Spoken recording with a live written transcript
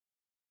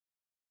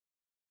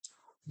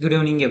Good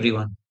evening,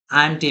 everyone.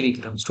 I am T.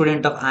 Vikram,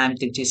 student of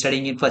IEP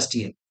studying in first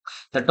year.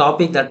 The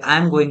topic that I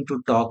am going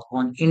to talk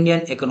on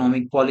Indian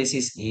economic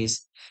policies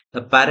is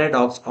the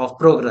paradox of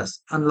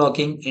progress,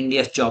 unlocking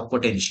India's job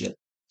potential.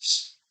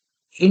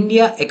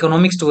 India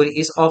economic story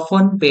is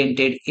often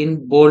painted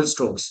in bold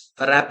strokes,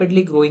 a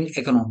rapidly growing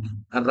economy,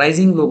 a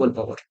rising global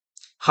power.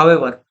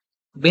 However,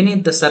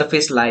 beneath the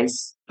surface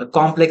lies a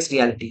complex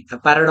reality, a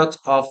paradox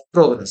of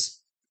progress.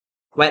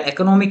 While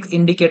economic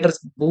indicators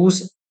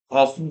boost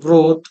of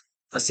growth,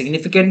 a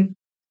significant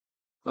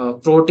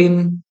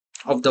protein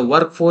of the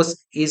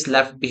workforce is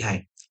left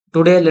behind.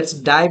 Today, let's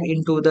dive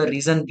into the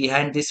reason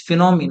behind this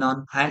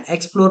phenomenon and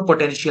explore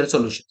potential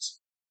solutions.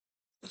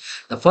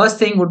 The first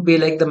thing would be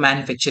like the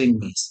manufacturing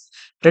base.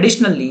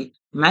 Traditionally,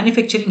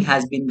 manufacturing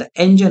has been the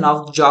engine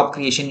of job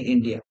creation in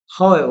India.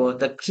 However,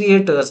 the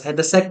creators and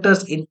the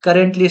sectors in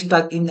currently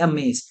stuck in a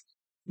maze.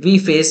 We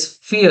face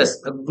fierce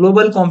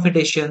global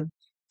competition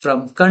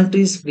from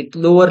countries with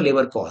lower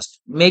labor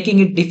cost, making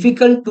it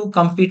difficult to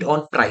compete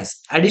on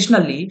price.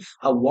 Additionally,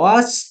 a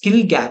vast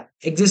skill gap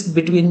exists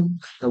between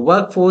the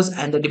workforce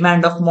and the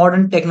demand of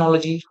modern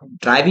technology,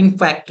 driving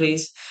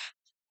factories.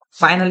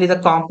 Finally, the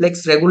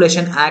complex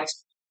regulation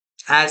acts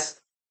as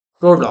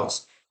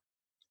roadblocks,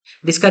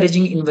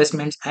 discouraging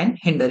investments and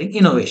hindering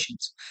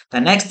innovations.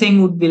 The next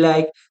thing would be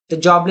like the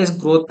jobless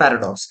growth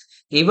paradox.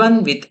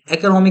 Even with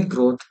economic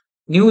growth,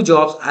 new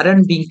jobs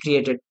aren't being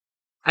created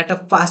at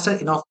a faster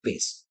enough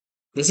pace.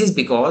 This is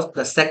because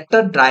the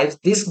sector drives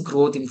this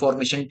growth.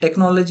 Information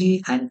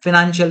technology and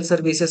financial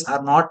services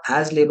are not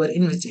as labor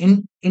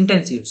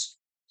intensive.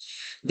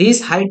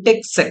 These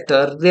high-tech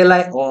sector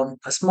rely on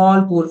a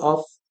small pool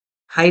of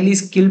highly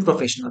skilled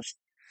professionals,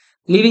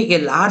 leaving a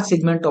large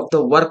segment of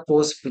the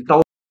workforce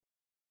without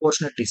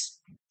opportunities.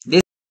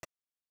 This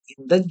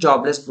is the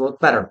jobless growth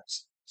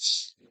paradox.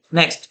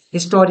 Next,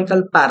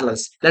 historical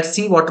parallels. Let's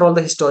see what are all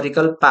the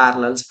historical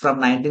parallels from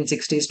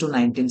 1960s to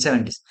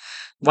 1970s.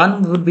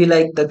 One would be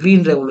like the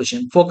Green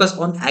Revolution, focus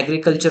on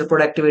agriculture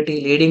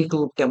productivity leading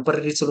to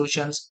temporary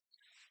solutions.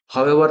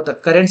 However, the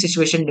current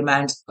situation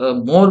demands a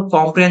more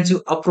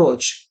comprehensive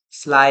approach.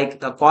 It's like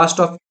the cost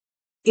of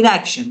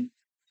inaction.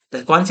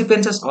 The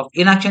consequences of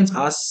inactions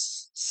are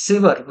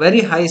severe,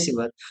 very high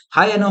severe.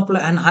 High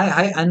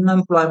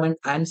unemployment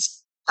and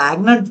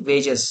stagnant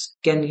wages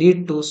can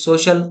lead to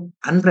social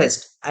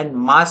unrest and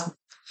mass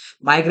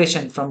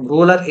migration from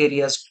rural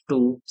areas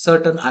to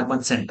certain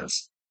urban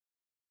centers.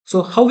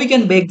 So, how we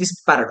can break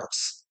this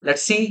paradox?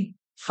 Let's see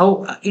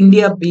how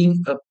India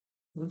being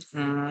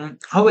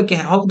how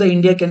the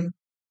India can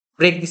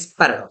break this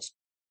paradox.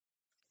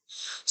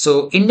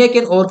 So, India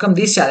can overcome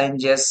these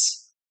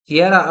challenges.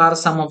 Here are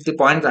some of the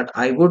points that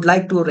I would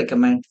like to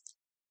recommend.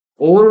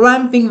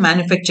 Overramping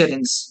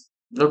manufacturings.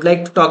 Would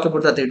like to talk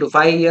about the 3 to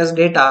 5 years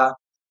data.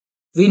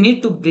 We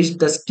need to bridge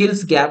the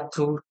skills gap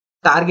through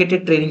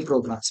targeted training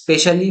programs,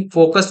 especially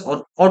focused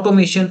on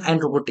automation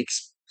and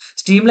robotics.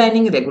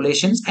 Streamlining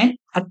regulations and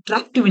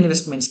attractive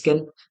investments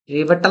can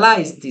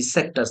revitalize these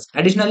sectors.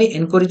 Additionally,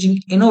 encouraging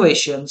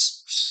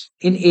innovations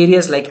in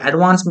areas like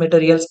advanced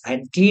materials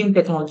and clean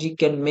technology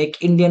can make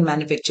Indian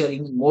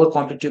manufacturing more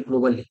competitive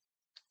globally.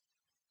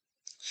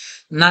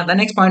 Now, the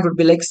next point would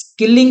be like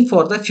skilling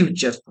for the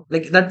future.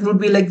 Like that would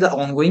be like the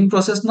ongoing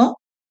process now.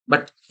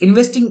 But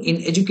investing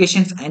in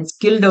education and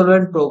skill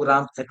development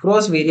programs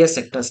across various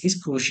sectors is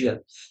crucial.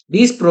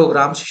 These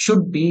programs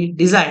should be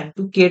designed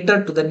to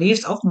cater to the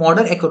needs of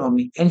modern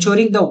economy,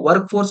 ensuring the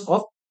workforce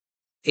of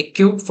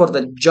equipped for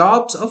the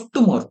jobs of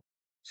tomorrow.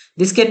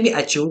 This can be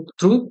achieved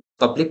through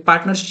public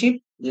partnership,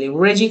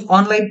 leveraging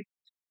online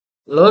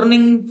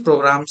learning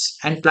programs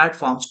and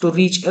platforms to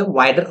reach a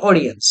wider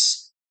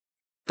audience.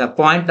 The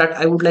point that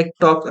I would like to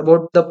talk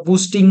about the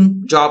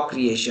boosting job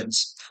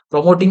creations.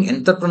 Promoting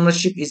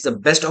entrepreneurship is the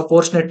best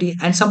opportunity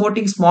and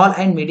supporting small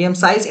and medium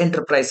sized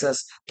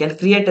enterprises can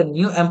create a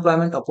new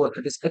employment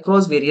opportunities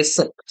across various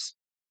sectors.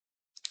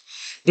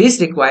 This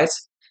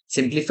requires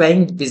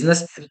simplifying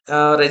business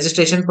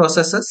registration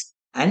processes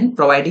and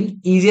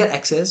providing easier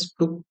access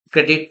to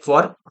credit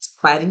for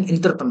aspiring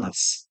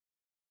entrepreneurs.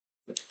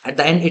 At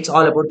the end, it's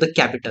all about the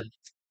capital.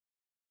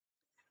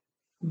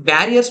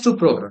 Barriers to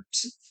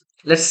progress.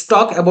 Let's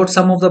talk about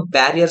some of the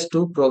barriers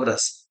to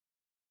progress.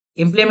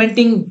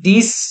 Implementing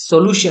these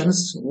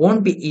solutions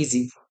won't be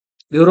easy.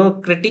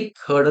 Bureaucratic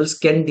hurdles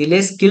can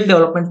delay skill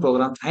development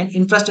programs and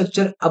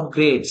infrastructure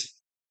upgrades.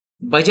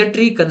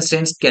 Budgetary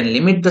constraints can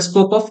limit the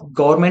scope of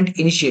government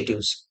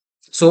initiatives.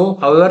 So,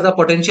 however, the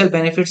potential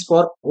benefits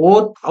for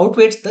both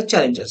outweighs the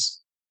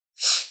challenges.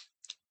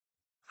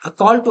 A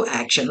call to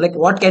action, like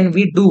what can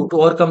we do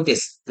to overcome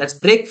this? Let's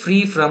break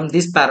free from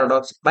this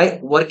paradox by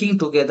working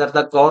together,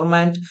 the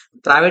government,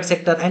 private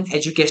sector and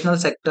educational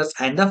sectors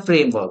and the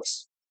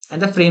frameworks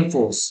and the frame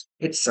force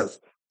itself.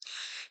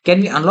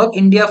 Can we unlock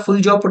India full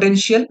job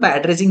potential by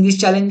addressing these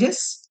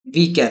challenges?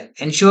 We can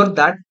ensure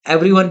that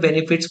everyone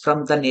benefits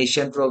from the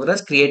nation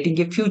progress, creating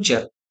a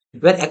future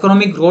where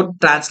economic growth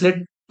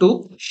translates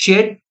to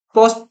shared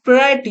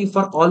prosperity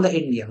for all the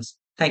Indians.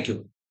 Thank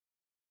you.